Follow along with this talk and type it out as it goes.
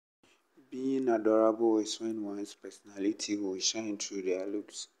Being adorable is when one's personality will shine through their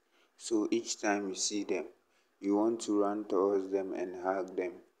looks. So each time you see them, you want to run towards them and hug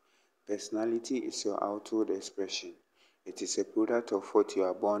them. Personality is your outward expression. It is a product of what you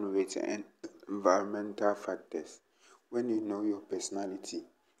are born with and environmental factors. When you know your personality,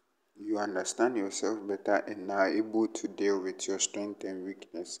 you understand yourself better and are able to deal with your strength and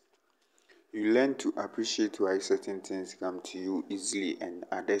weakness. You learn to appreciate why certain things come to you easily and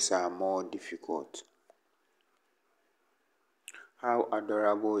others are more difficult. How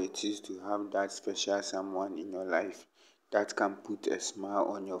adorable it is to have that special someone in your life that can put a smile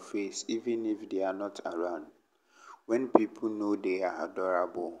on your face even if they are not around. When people know they are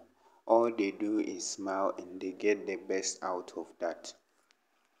adorable, all they do is smile and they get the best out of that.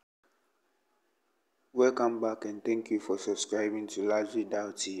 Welcome back and thank you for subscribing to Largely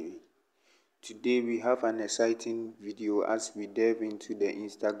TV. Today we have an exciting video as we delve into the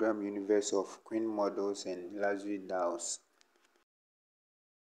Instagram universe of queen models and luxury dolls.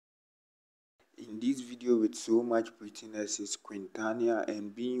 In this video with so much prettiness is Queen Tania,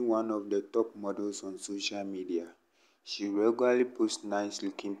 and being one of the top models on social media. She regularly posts nice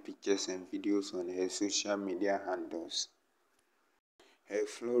looking pictures and videos on her social media handles. Her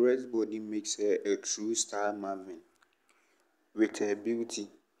flawless body makes her a true style maven. With her beauty,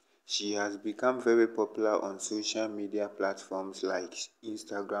 she has become very popular on social media platforms like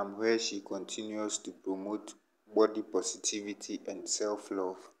Instagram, where she continues to promote body positivity and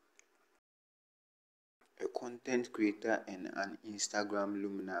self-love. A content creator and an Instagram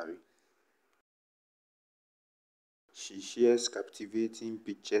luminary, she shares captivating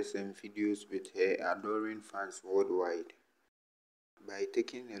pictures and videos with her adoring fans worldwide. By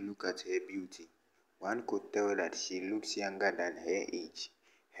taking a look at her beauty, one could tell that she looks younger than her age.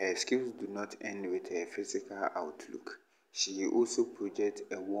 Her skills do not end with her physical outlook. She also projects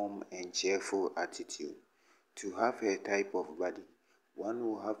a warm and cheerful attitude. To have her type of body, one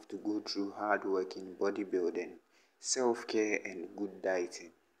will have to go through hard work in bodybuilding, self-care and good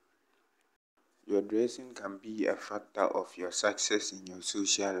dieting. Your dressing can be a factor of your success in your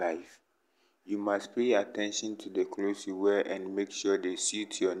social life. You must pay attention to the clothes you wear and make sure they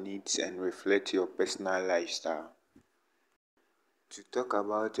suit your needs and reflect your personal lifestyle. To talk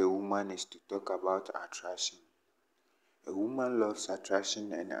about a woman is to talk about attraction. A woman loves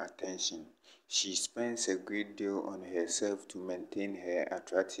attraction and attention. She spends a great deal on herself to maintain her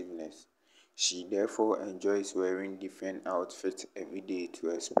attractiveness. She therefore enjoys wearing different outfits every day to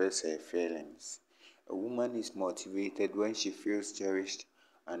express her feelings. A woman is motivated when she feels cherished,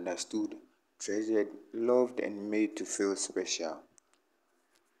 understood, treasured, loved, and made to feel special.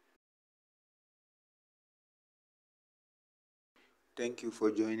 Thank you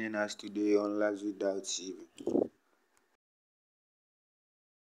for joining us today on Lazwi TV.